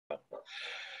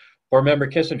Board Member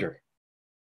Kissinger.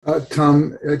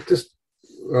 Tom, just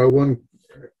one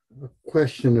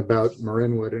question about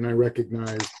Marinwood, and I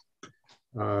recognize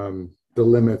the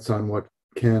limits on what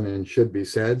can and should be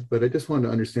said, but I just wanted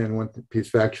to understand one piece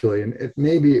factually, and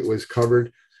maybe it was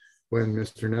covered when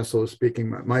Mr. Nessel was speaking.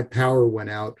 My power went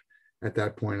out at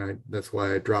that point. That's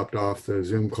why I dropped off the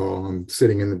Zoom call. I'm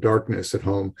sitting in the darkness at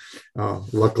home.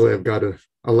 Luckily, I've got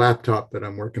a laptop that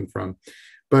I'm working from.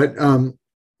 But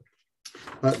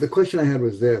the question I had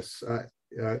was this.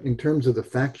 In terms of the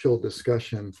factual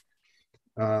discussion,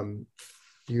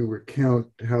 you recount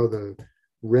how the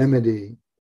remedy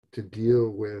to deal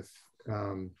with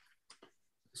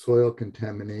soil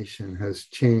contamination has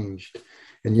changed.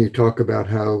 And you talk about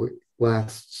how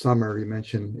last summer, you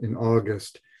mentioned in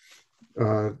August,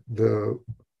 the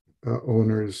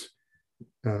owners,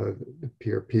 the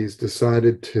PRPs,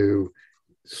 decided to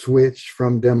switch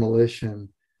from demolition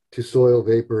to soil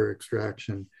vapor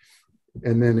extraction.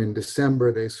 And then in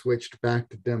December, they switched back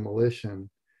to demolition.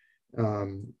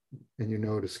 And you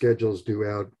know, the schedule's due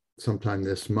out sometime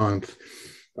this month.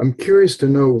 I'm curious to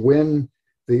know when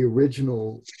the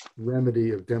original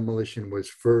remedy of demolition was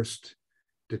first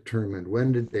determined.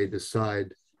 When did they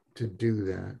decide to do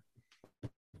that?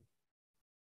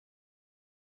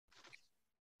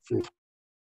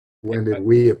 When did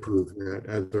we approve that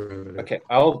as the remedy? Okay,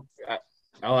 I'll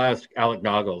ask Alec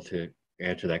Noggle to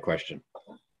answer that question.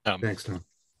 Thanks, Tom.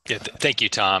 Yeah, thank you,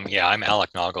 Tom. Yeah, I'm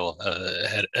Alec Noggle,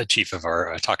 chief of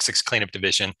our Toxics Cleanup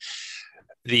Division.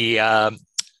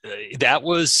 That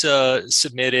was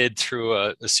submitted through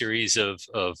a series of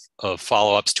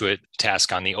follow-ups to a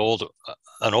task on an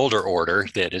older order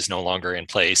that is no longer in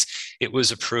place. It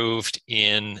was approved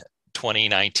in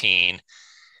 2019,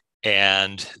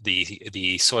 and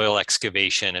the soil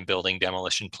excavation and building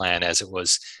demolition plan, as it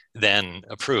was then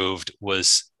approved,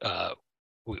 was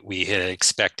we had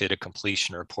expected a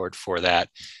completion report for that.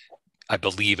 I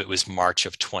believe it was March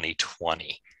of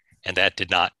 2020, and that did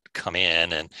not come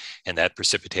in, and that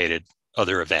precipitated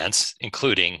other events,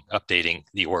 including updating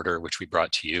the order, which we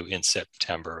brought to you in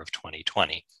September of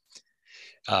 2020.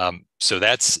 So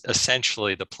that's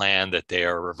essentially the plan that they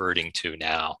are reverting to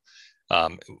now.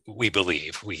 We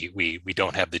believe we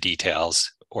don't have the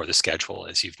details or the schedule,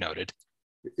 as you've noted.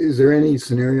 Is there any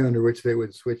scenario under which they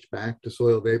would switch back to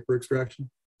soil vapor extraction?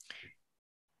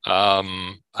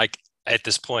 At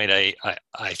this point, I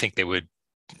think they would.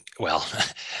 Well,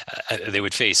 they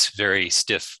would face very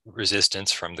stiff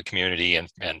resistance from the community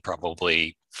and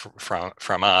probably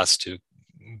from us to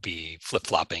be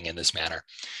flip-flopping in this manner.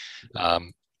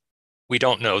 We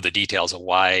don't know the details of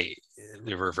why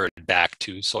they reverted back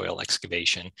to soil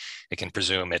excavation. I can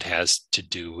presume it has to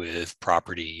do with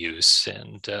property use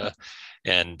and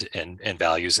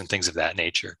values and things of that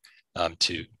nature.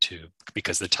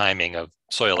 Because the timing of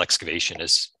soil excavation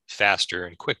is faster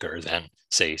and quicker than,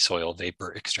 say, soil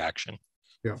vapor extraction.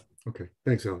 Yeah. Okay.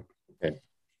 Thanks, Alan. Okay.